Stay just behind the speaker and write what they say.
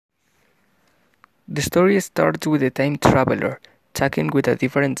The story starts with a time traveler talking with a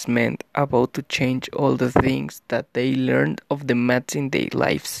different man about to change all the things that they learned of the maths in their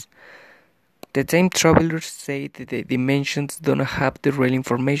lives. The time travelers say that the dimensions don't have the real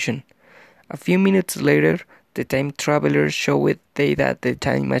information. A few minutes later, the time travelers showed data at the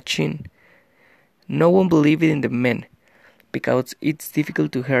time machine. No one believed in the man, because it's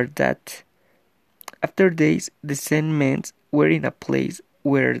difficult to hear that. After days, the same men were in a place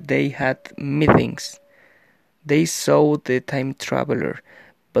where they had meetings. They saw the time traveler,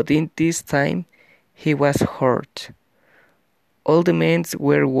 but in this time he was hurt. All the men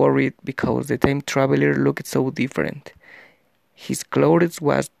were worried because the time traveler looked so different. His clothes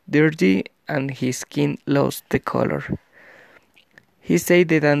was dirty and his skin lost the color. He said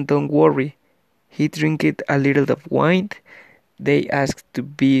that don't worry. He drank a little of wine. They asked to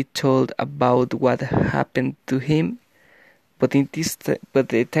be told about what happened to him, but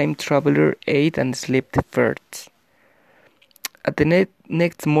the time traveler ate and slept first. At the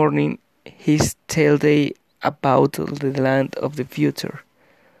next morning, he told them about the land of the future.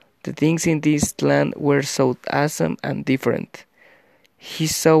 The things in this land were so awesome and different. He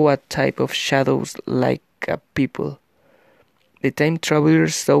saw a type of shadows like a people. The time traveler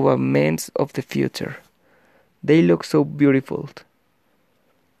saw a man of the future. They looked so beautiful.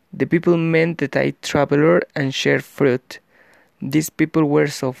 The people met the time traveler and shared fruit. These people were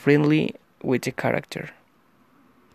so friendly with the character.